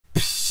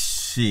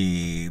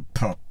Que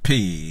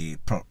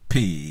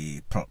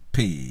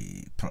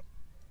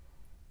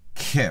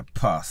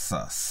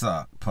pasa,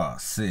 suck,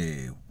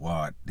 say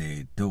what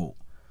they do.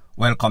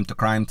 Welcome to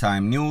Crime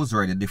Time News,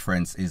 where the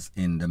difference is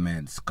in the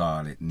med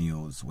scarlet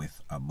news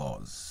with a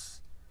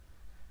buzz.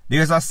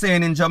 There's a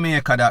saying in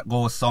Jamaica that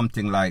goes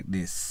something like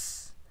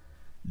this: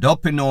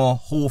 "Don't know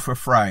who for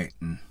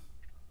frighten."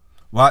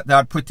 What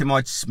that pretty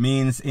much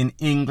means in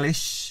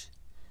English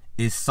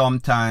is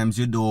sometimes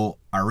you do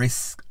a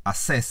risk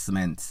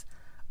assessment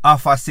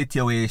of a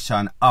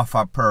situation, of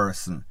a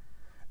person,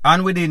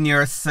 and within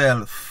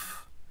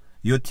yourself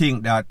you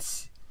think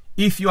that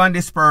if you and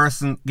this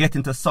person get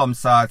into some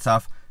sort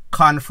of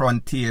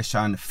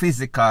confrontation,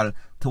 physical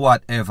to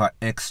whatever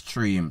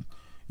extreme,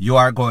 you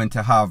are going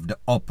to have the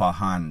upper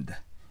hand.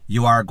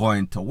 You are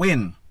going to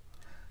win.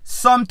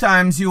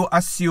 Sometimes you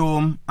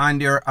assume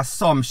and your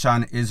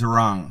assumption is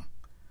wrong.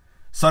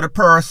 So the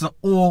person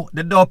who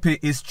the duppy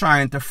is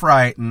trying to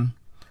frighten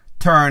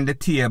turn the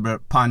table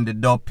upon the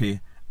duppy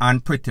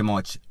and pretty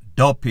much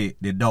duppy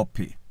the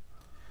duppy.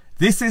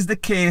 This is the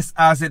case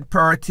as it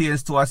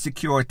pertains to a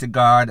security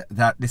guard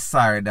that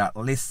decided that,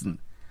 listen,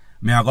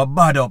 me I go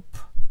bad up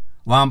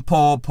one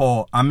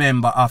po, a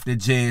member of the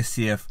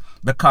JCF,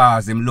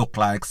 because him look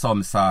like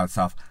some sorts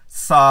of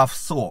soft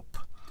soap.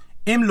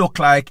 Him look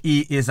like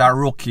he is a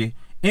rookie.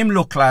 Him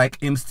look like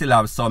him still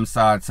have some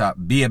sorts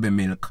of baby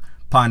milk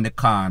upon the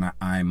corner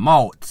of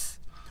mouth.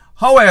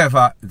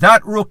 However,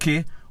 that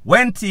rookie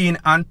went in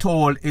and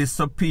told his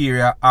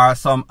superior or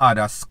some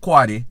other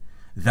squaddie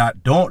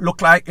that don't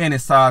look like any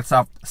sorts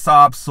of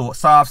soft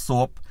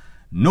soap,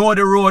 know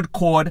the road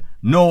code,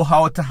 know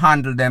how to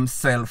handle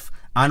themselves,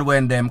 and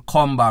when them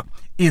come back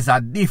is a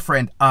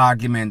different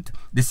argument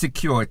the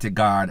security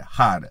guard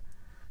had.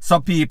 So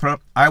people,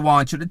 I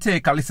want you to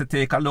take a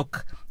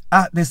look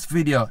at this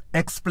video,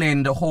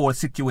 explain the whole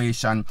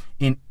situation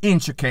in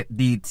intricate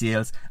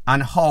details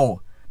and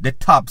how the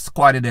top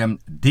squaddie them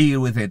deal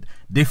with it,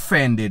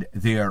 defended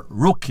their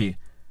rookie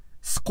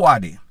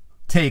squaddie.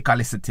 Take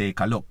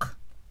a look.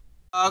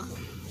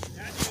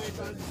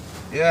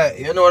 Yeah,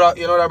 you know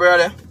that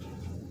brother?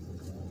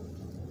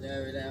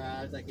 Yeah, we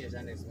have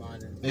altercation next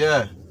morning.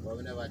 Yeah. But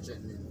we never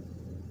threatened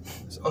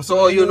him.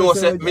 So you know,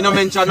 say, me no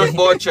mention nothing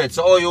about threat,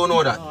 so how you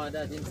know that? No,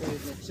 that didn't say we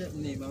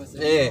threatened him. I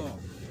say, no.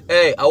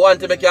 Hey, I want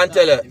to make you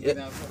tell you.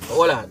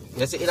 Hold on.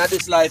 You see, in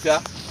this life,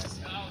 yeah,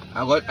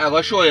 I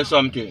got show you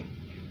something.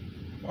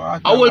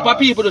 I will for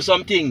people do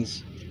some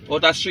things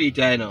out the street,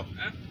 you know.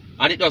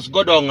 And it just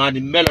go down and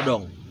it mellow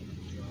down.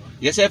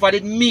 You say if I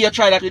did me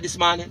try that with this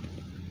morning,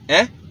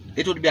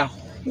 it would be a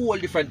whole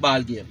different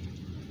ball game.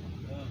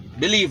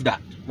 Believe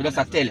that. I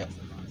just tell you.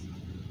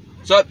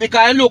 So because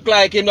I look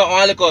like him not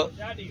only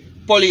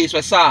like police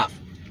was soft.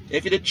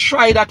 If you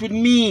try that with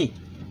me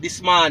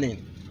this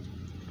morning,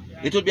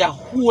 it would be a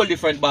whole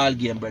different ball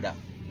game, brother.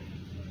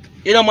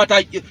 It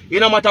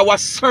don't matter what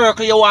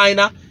circle you are in,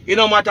 it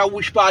don't matter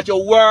which part you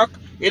work,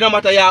 it don't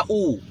matter your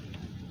who.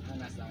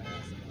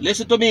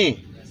 Listen to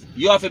me.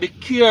 You have to be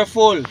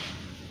careful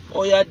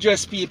how you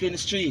address people in the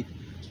street.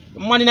 The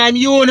man in a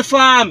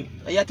uniform,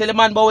 and you tell the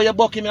man about where you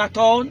buck him in a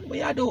town, what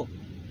you do?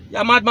 You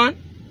a mad man?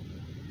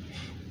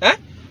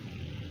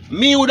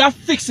 Me would have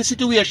fixed the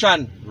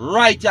situation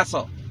right here,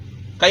 sir.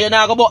 Because you're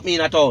not going to buck me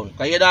in a town.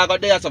 Because you're not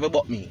going to do yourself to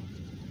buck me.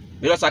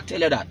 Me just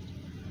tell you that.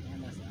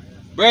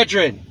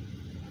 Brethren,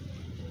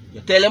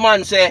 you tell the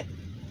man, say,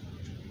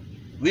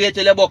 wait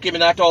till you buck him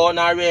in a town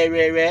or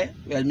rare.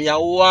 Well, me I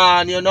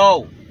warn you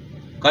now.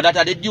 Because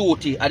that's the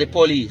duty of the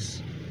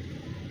police.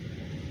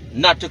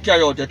 Not to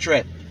carry out the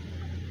threat.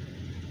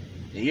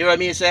 You hear what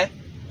me say?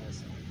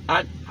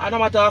 And no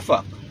matter of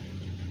fact,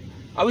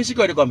 are we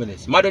security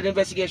companies? Modern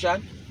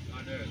investigation?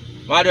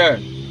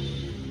 Modern.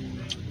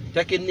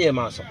 Take your name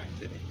also.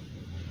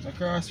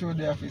 Across road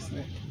the office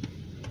there.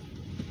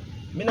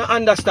 Me not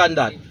understand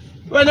that.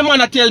 When the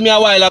man tell me a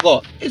while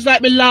ago, it's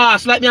like me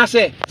lost, like me I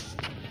say.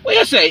 What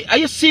you say? Are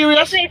you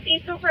serious? In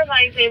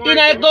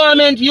a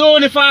government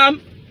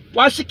uniform,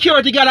 one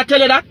security guard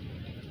tell you that?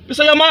 You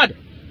say you're mad?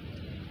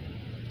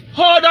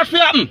 How that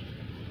happen?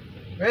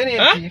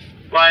 Chief?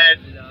 Quiet.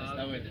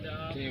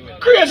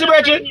 Crazy,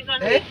 brethren.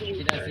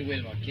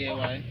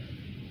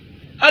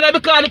 And then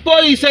because the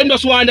police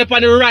just want them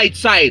on the right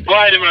side.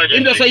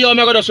 Him just say, yo, I'm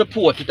going to just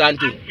report it and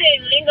thing.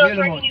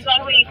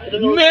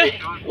 Me?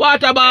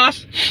 Water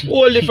boss?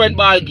 Whole different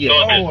ball game.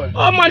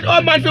 How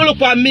man feel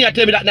look on me and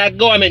tell me that not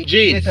government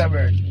jeans?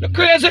 You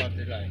crazy?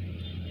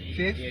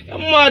 You're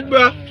mad,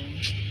 bro.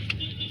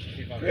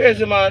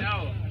 Crazy, man.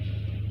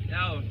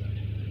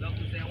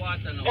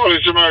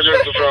 Police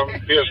emergency from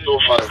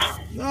PS25.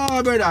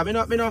 No, brother, me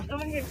no.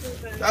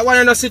 I want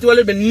to not sit a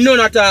little bit, none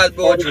at all,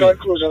 bro. None at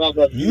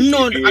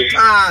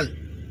all.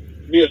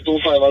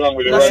 PS25 along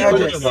with the right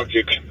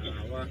traffic.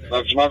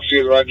 That's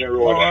Maxfield Rodney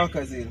Road.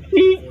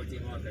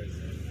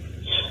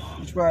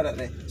 Which part of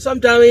that?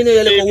 Sometimes you need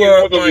a little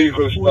work, man.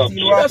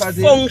 Just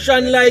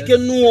function like you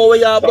know what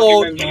you're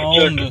about.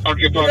 You need a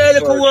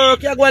little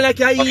work, you're going like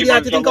you're an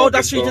idiot. You think out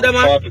the street to them,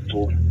 man.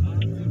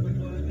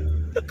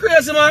 You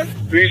crazy, man?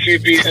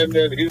 PCP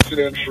ended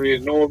incident free.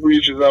 No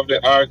breaches of the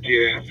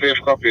RTA.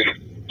 Safe copy.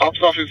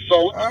 Ops office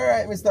south.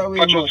 Alright, Mr.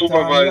 Patrol Wilmot.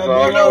 supervisor.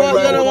 You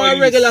don't want a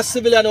regular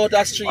civilian out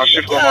the street.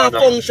 You can't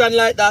function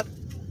like that.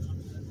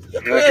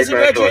 You're crazy,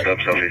 Reggie.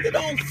 You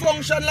don't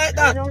function like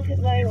that.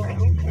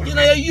 You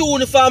know your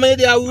uniform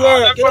and your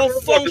work. You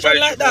don't function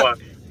like that.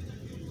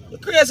 You're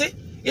crazy.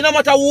 You no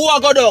matter who I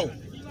go down,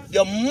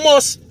 you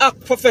must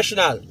act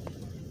professional.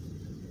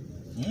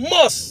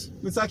 Must.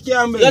 Mr.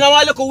 Campbell. You don't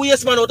want to look a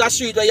waste man out the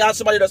street where you have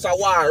somebody that's a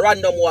war,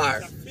 random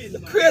war.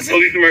 You're crazy.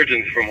 Police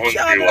emergency from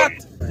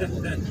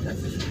 131.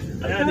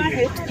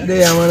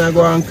 There, I'm gonna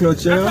go and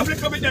clutch, you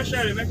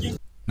know?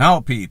 Now,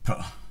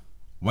 people,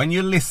 when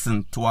you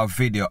listen to a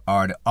video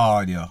or the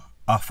audio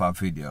of a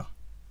video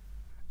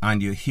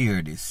and you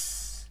hear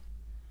this,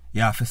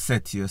 you have to say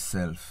to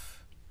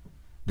yourself,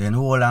 then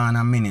hold on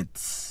a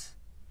minute.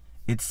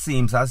 It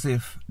seems as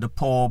if the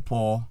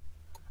po-po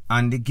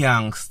and the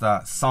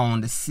gangster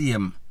sound the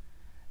same.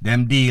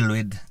 Them deal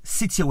with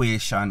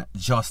situation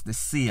just the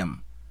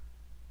same.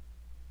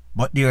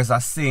 But there's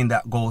a saying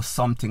that goes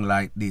something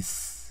like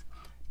this.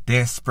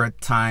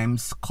 Desperate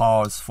times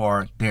calls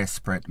for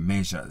desperate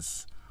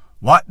measures.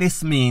 What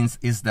this means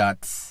is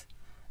that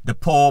the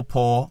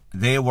po-po,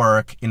 they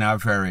work in a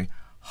very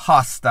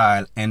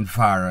hostile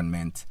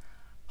environment,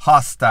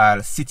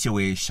 hostile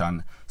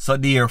situation, so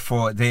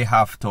therefore they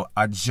have to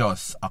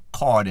adjust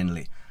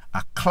accordingly,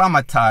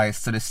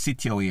 acclimatize to the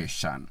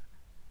situation.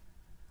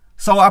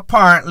 So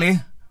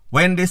apparently,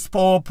 when this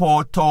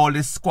po-po told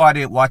the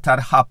squaddie what had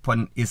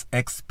happened, his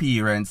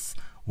experience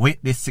with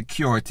the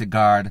security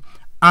guard,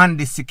 and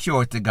the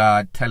security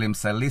guard tell him,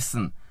 say,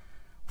 listen,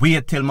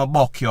 wait till me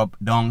buck you up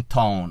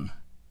downtown.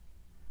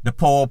 The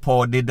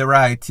po-po did the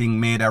right thing,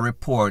 made a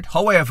report.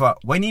 However,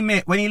 when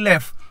he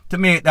left to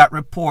make that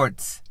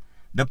report,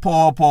 the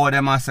po-po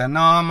them a say,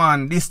 no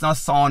man, this not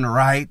sound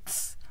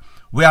right.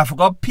 We have to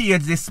go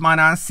page this man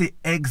and see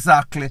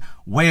exactly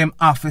what him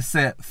have to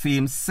say for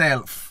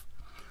himself.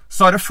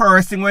 So the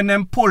first thing when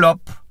them pull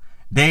up,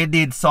 they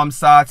did some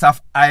sort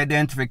of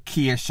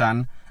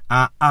identification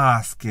and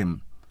ask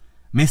him,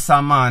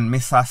 Mr. Man,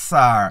 Mr.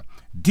 Sir,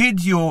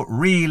 did you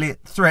really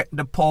threaten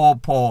the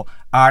po-po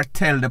or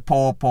tell the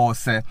po-po,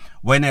 say,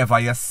 whenever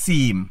you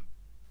see him,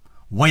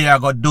 what you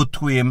gonna do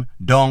to him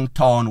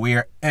downtown,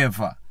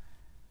 wherever?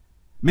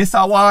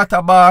 Mr.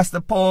 Waterboss,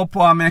 the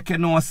po-po, make you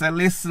know, say,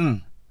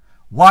 listen,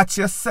 watch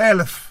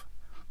yourself.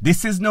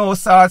 This is no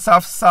sort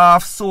of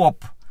soft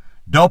soap.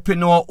 Don't be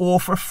no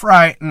over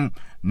frightened.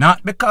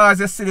 Not because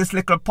you see this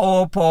little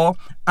po-po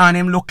and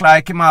him look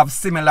like him have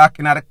Similac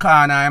in the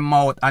corner of his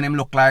mouth and him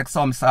look like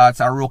some sort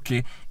of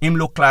rookie. Him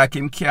look like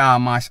him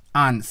can't mash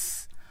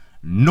ants.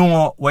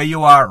 Know where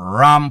you are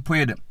ramp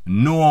with.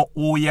 Know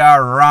who you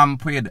are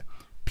ramp with.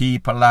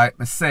 People like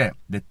me say,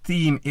 the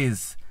theme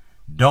is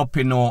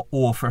Duppy no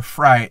over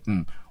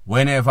frightened.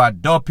 Whenever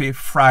Duppy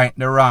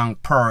frighten the wrong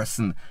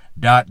person,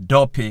 that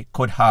Duppy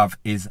could have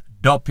his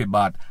Duppy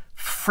bat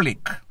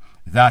flick.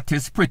 That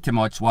is pretty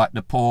much what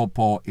the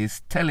po-po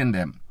is telling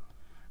them.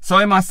 So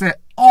he must say,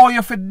 oh,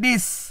 you for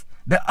this,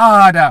 the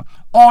order,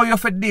 oh, you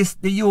for this,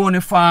 the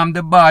uniform,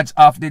 the badge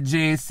of the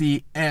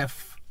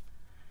JCF.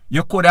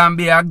 You couldn't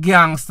be a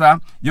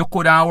gangster, you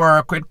couldn't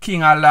work with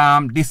King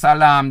Alarm, this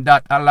alarm,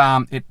 that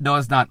alarm, it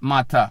does not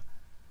matter.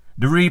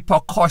 The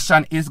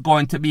repercussion is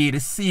going to be the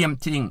same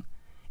thing.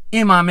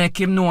 I'ma make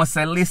him know,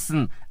 say,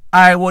 listen,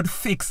 I would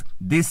fix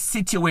this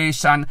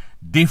situation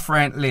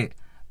differently.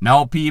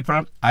 Now,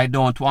 people, I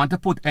don't want to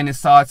put any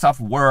sorts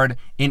of word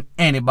in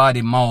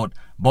anybody's mouth,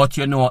 but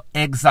you know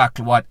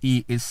exactly what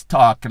he is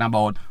talking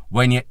about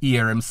when you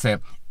hear him say,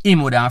 he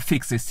would have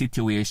fixed the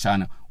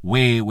situation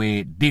way,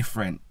 way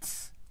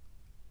different.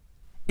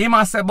 He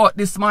must say, but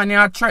this man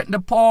here threatened the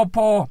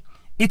po-po.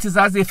 It is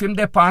as if him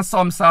depend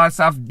some sorts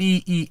of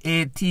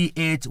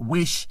DEATH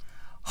wish.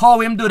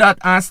 How him do that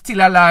and still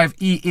alive,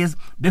 he is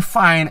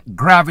defying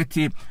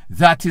gravity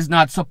that is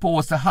not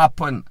supposed to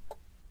happen.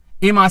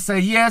 He must say,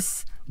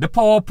 yes, the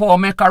po-po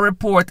make a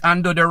report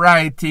and do the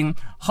right thing.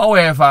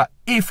 However,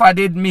 if I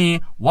did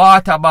me,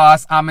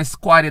 Waterboss, and me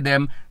squaddie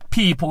them,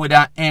 people would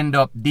end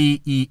up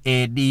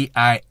DEADING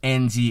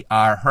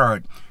are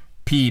hurt.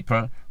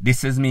 People,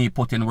 this is me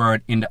putting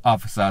word in the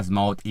officer's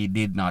mouth. He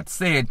did not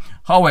say it.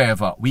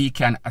 However, we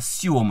can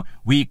assume,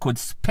 we could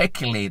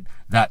speculate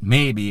that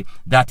maybe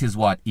that is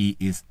what he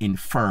is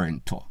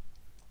inferring to.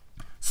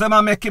 So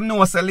I make him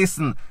know, say,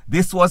 listen,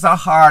 this was a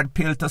hard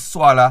pill to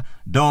swallow.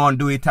 Don't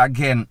do it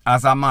again.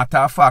 As a matter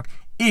of fact,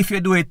 if you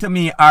do it to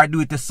me or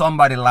do it to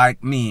somebody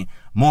like me,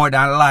 more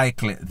than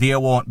likely there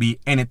won't be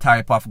any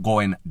type of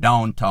going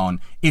downtown.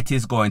 It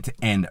is going to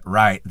end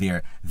right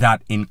there.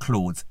 That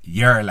includes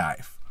your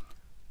life.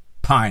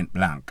 Point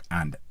blank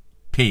and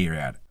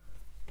period.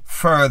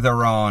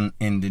 Further on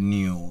in the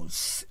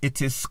news,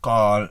 it is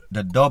called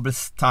the double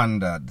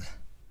standard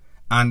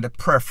and the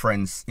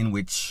preference in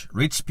which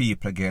rich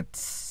people get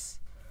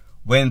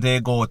when they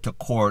go to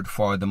court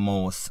for the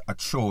most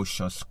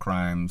atrocious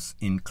crimes,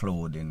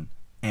 including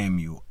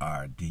murder.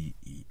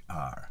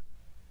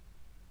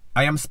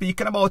 I am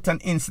speaking about an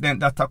incident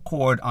that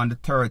occurred on the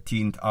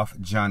 13th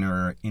of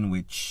January in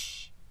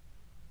which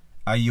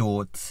a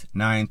youth,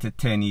 9 to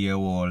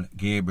 10-year-old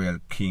Gabriel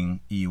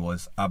King, he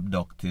was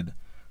abducted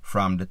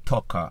from the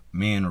Tucker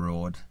main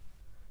road.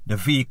 The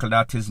vehicle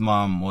that his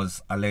mom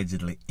was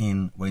allegedly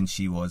in when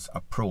she was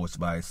approached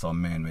by some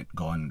men with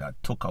guns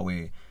that took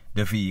away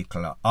the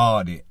vehicle,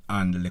 Audi,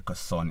 and the little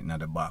son in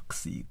the back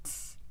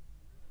seats.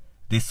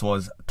 This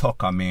was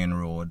Tucker main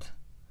road.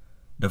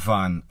 The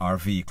van or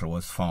vehicle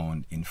was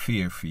found in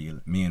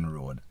Fairfield main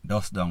road,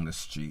 just down the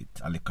street,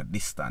 a little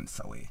distance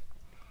away.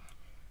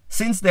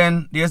 Since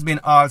then, there's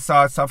been all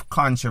sorts of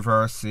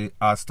controversy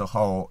as to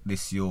how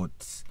this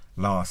youth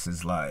lost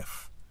his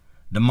life.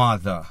 The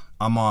mother,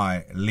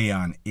 Amai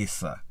Leon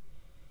Issa,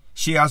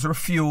 she has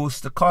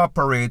refused to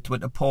cooperate with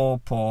the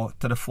PO-PO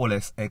to the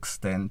fullest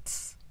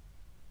extent,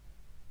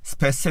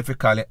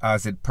 specifically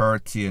as it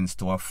pertains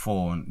to a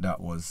phone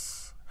that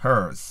was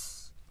hers.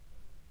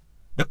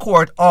 The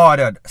court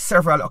ordered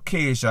several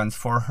occasions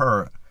for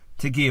her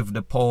to give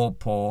the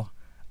PO-PO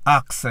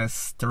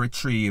access to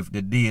retrieve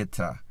the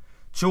data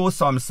through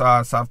some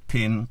sorts of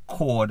PIN,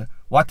 code,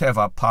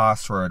 whatever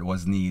password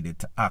was needed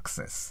to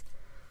access,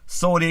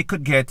 so they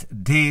could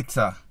get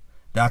data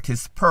that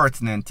is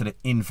pertinent to the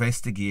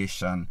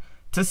investigation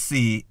to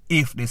see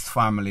if this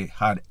family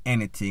had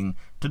anything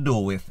to do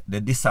with the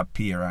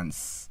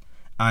disappearance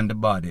and the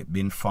body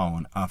being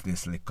found of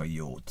this little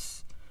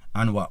youth,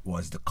 and what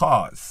was the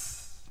cause.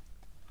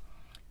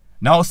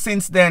 Now,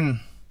 since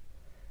then,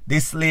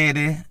 this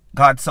lady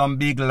got some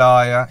big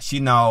lawyer. She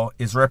now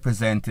is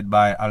represented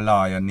by a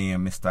lawyer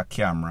named Mr.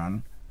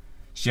 Cameron.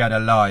 She had a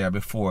lawyer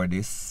before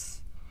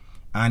this,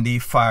 and he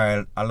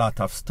filed a lot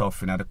of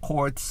stuff in the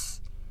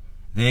courts.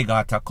 They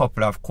got a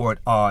couple of court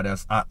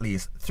orders, at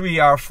least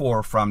 3 or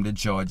 4 from the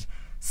judge,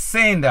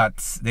 saying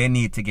that they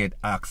need to get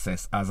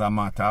access. As a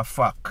matter of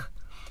fact,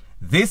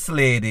 this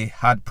lady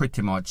had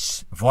pretty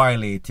much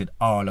violated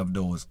all of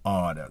those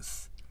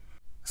orders.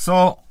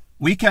 So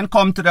we can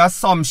come to the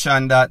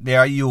assumption that they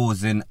are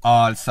using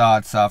all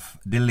sorts of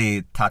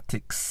delay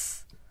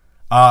tactics,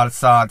 all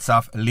sorts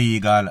of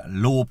legal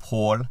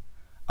loophole,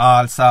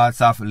 all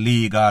sorts of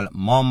legal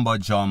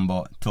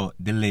mumbo-jumbo to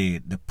delay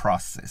the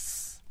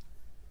process.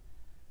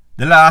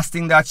 The last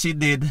thing that she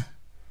did,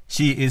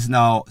 she is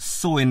now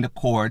suing the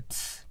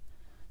court,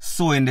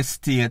 suing the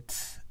state,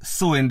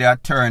 suing the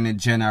Attorney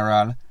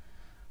General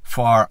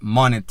for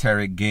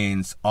monetary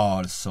gains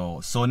also.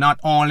 So not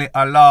only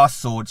a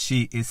lawsuit,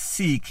 she is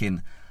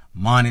seeking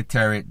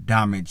monetary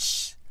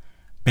damage.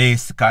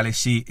 Basically,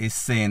 she is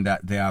saying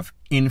that they have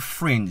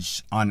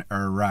infringed on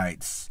her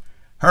rights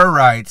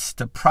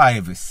to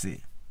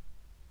privacy.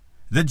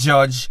 The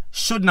judge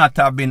should not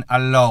have been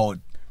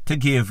allowed to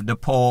give the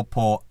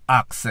PO-PO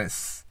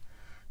access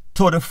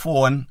to the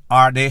phone,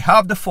 or they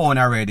have the phone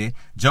already,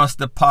 just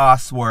the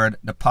password,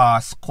 the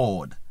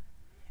passcode.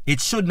 It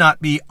should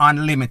not be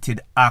unlimited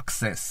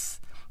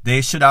access.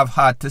 They should have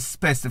had to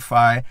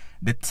specify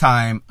the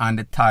time and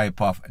the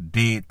type of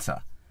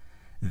data.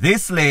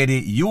 This lady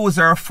used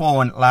her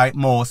phone like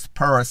most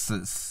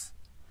persons.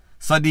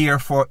 So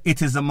therefore,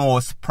 it is the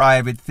most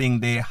private thing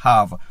they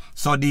have.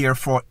 So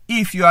therefore,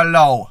 if you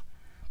allow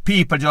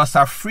people just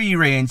a free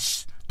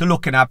range to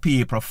looking at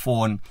people's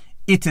phone,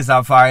 it is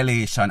a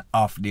violation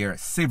of their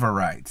civil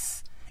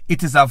rights.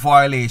 It is a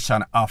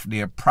violation of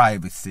their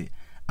privacy.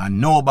 And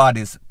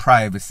nobody's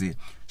privacy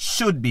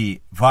should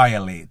be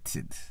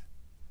violated.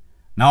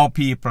 Now,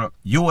 people,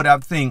 you would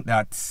have think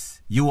that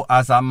you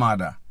as a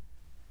mother,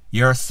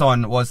 your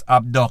son was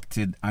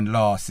abducted and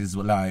lost his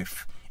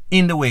life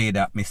in the way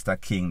that Mr.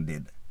 King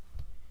did.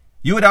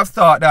 You would have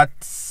thought that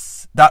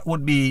that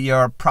would be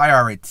your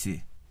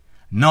priority.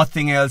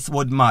 Nothing else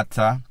would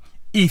matter.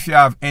 If you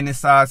have any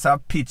sorts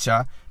of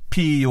picture,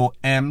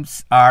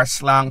 PUMs or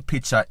slang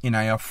picture in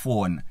your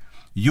phone,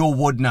 you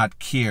would not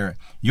care.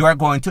 You are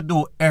going to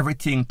do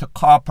everything to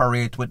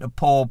cooperate with the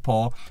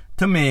PO-PO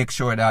to make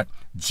sure that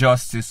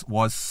justice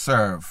was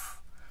served.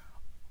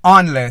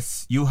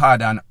 Unless you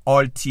had an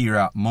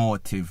ulterior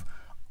motive.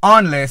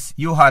 Unless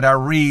you had a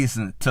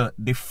reason to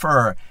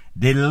defer,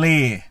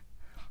 delay,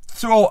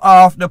 throw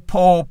off the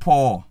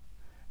PO-PO,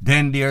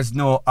 then there's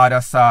no other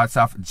sorts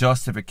of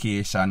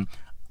justification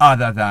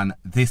other than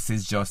this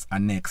is just a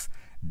next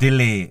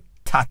delay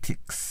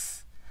tactics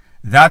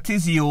that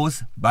is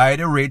used by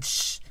the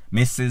rich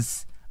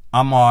Mrs.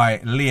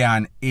 Amai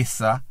Leon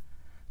Issa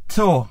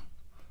to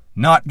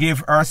not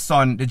give her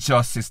son the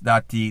justice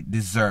that he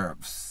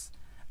deserves.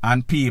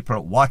 And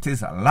people, what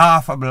is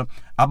laughable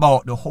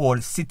about the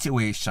whole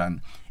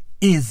situation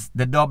is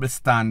the double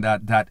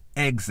standard that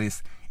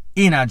exists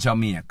in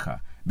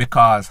Jamaica.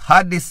 Because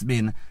had this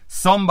been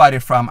somebody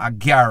from a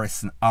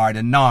garrison or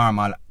the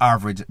normal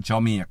average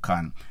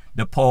Jamaican,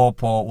 the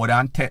PO-PO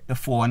wouldn't take the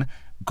phone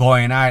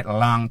going out a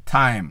long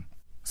time.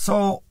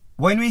 So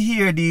when we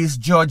hear these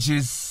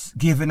judges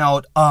giving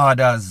out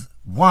orders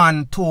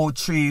 1, 2,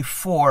 3,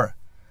 4,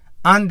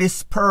 and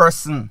this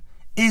person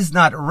is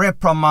not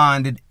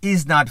reprimanded,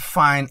 is not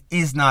fined,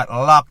 is not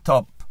locked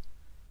up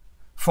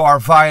for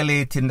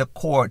violating the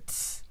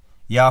courts,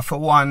 you have to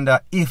wonder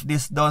if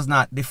this does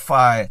not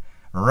defy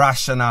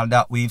rationale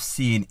that we've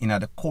seen in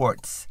the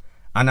courts.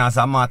 And as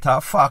a matter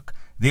of fact,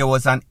 there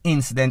was an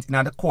incident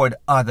in the court the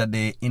other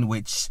day in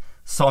which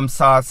some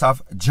sorts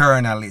of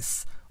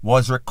journalist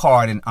was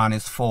recording on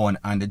his phone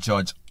and the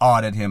judge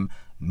ordered him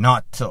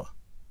not to.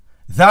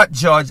 That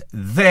judge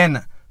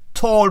then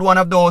told one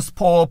of those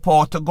po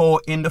to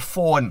go in the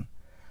phone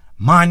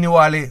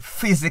manually,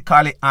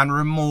 physically, and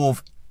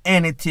remove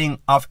anything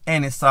of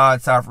any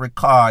sorts of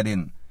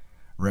recording.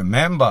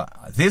 Remember,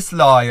 this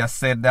lawyer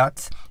said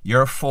that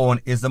your phone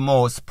is the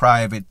most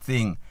private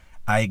thing.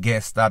 I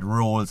guess that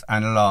rules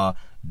and law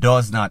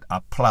does not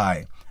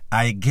apply.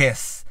 I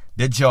guess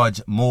the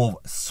judge moved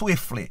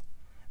swiftly.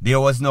 There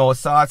was no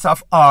sorts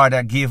of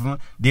order given.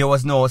 There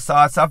was no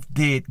sorts of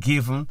date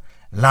given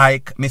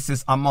like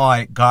Mrs.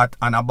 Amoy got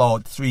on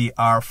about 3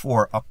 or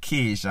 4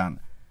 occasions.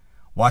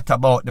 What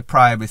about the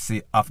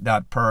privacy of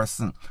that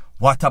person?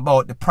 What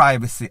about the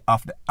privacy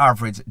of the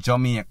average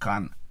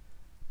Jamaican?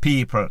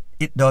 People,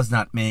 it does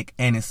not make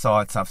any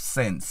sorts of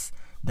sense.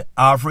 The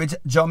average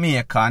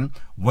Jamaican,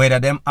 whether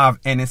them have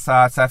any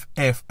sorts of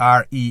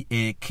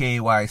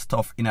FREAKY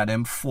stuff in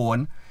them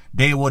phone,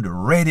 they would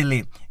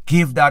readily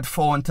give that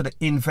phone to the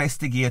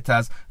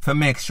investigators to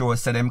make sure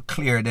so them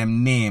clear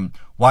them name,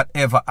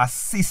 whatever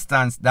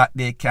assistance that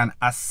they can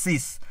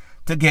assist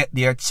to get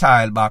their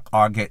child back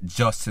or get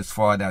justice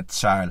for that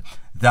child.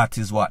 That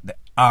is what the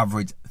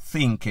average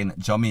thinking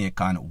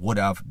Jamaican would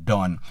have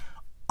done,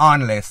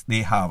 unless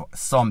they have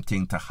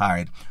something to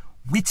hide,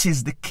 which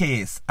is the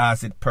case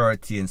as it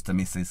pertains to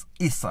Mrs.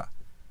 Issa.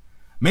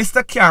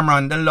 Mr.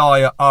 Cameron, the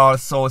lawyer,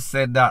 also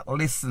said that,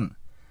 listen,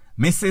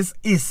 Mrs.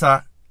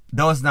 Issa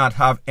does not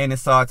have any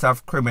sort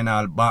of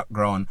criminal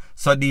background,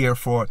 so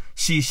therefore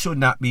she should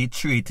not be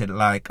treated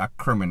like a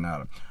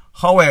criminal.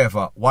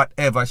 However,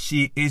 whatever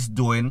she is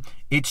doing,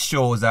 it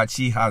shows that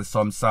she has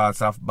some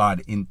sorts of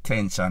bad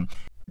intention.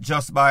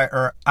 Just by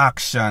her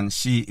action,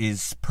 she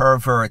is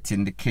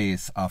perverting the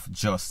case of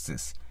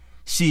justice.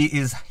 She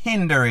is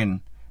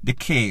hindering the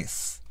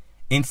case.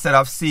 Instead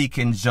of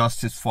seeking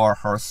justice for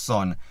her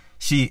son,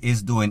 she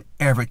is doing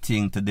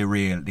everything to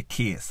derail the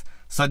case.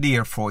 So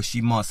therefore,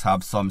 she must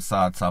have some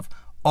sort of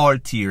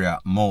ulterior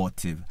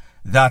motive.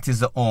 That is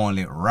the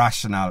only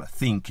rational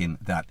thinking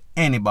that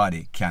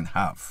anybody can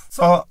have.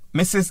 So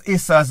Mrs.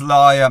 Issa's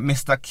lawyer,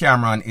 Mr.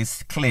 Cameron,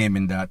 is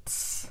claiming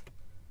that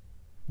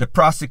the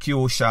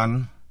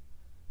prosecution,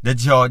 the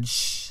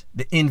judge,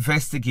 the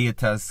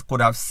investigators could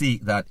have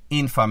sought that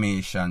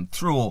information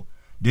through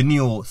the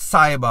new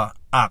Cyber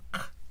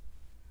Act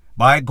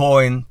by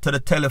going to the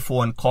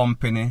telephone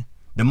company,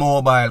 the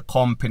mobile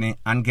company,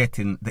 and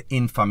getting the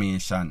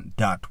information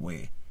that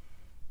way.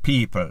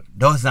 People,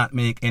 does not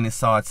make any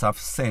sorts of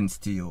sense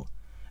to you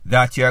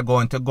that you're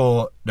going to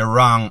go the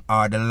wrong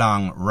or the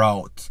long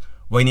route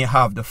when you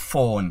have the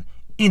phone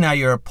in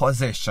your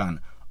possession.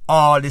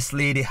 All this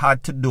lady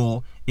had to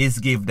do is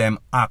give them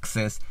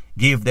access,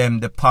 give them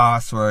the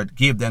password,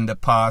 give them the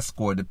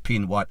passcode, the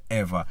PIN,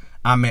 whatever,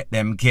 and make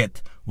them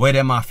get where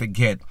them have to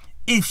get.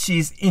 If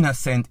she's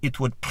innocent, it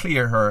would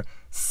clear her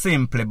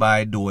simply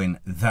by doing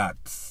that.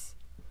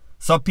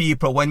 So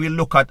people, when we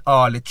look at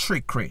all the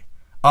trickery,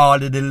 all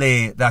the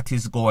delay that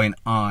is going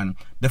on,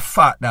 the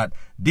fact that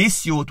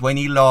this youth, when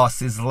he lost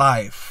his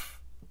life,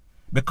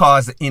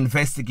 because the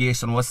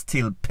investigation was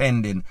still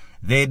pending,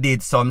 they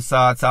did some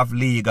sorts of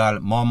legal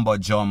mumbo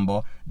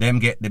jumbo, them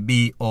get the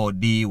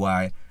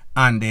BODY,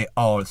 and they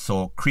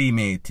also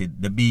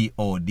cremated the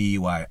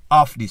BODY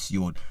of this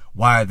youth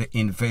while the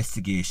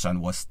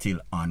investigation was still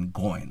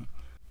ongoing.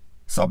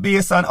 So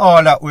based on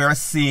all that we are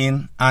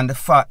seeing and the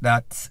fact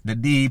that the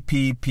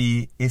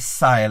DPP is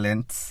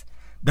silent,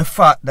 the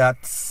fact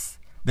that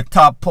the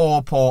top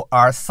popo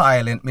are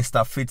silent,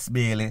 Mr.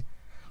 Fitzbailey,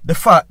 the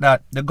fact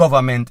that the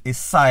government is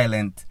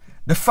silent,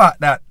 the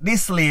fact that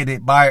this lady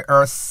by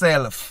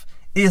herself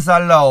is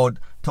allowed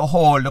to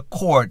hold the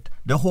court,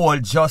 the whole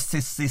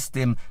justice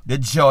system, the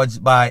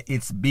judge by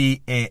its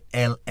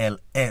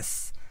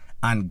BALLS,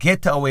 and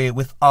get away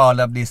with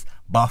all of this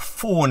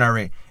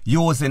buffoonery,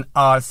 using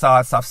all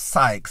sorts of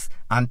psychs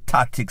and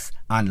tactics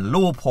and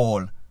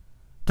loophole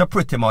to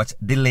pretty much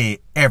delay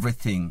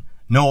everything.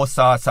 No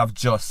sorts of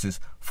justice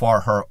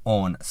for her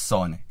own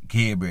son,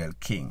 Gabriel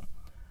King.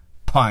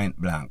 Point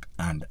blank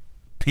and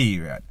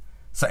period.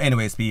 So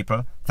anyways,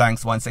 people,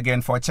 thanks once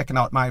again for checking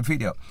out my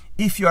video.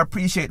 If you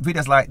appreciate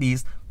videos like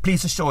these,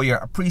 please show your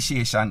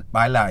appreciation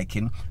by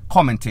liking,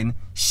 commenting,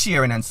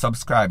 sharing, and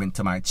subscribing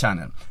to my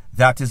channel.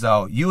 That is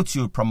how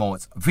YouTube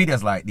promotes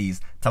videos like these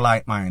to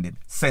like-minded,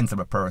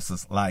 sensible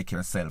persons like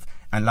yourself.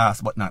 And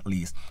last but not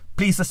least,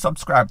 please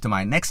subscribe to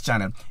my next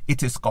channel.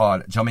 It is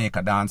called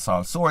Jamaica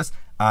Dancehall Source.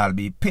 I'll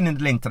be pinning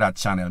the link to that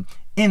channel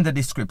in the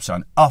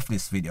description of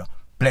this video.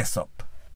 Bless up.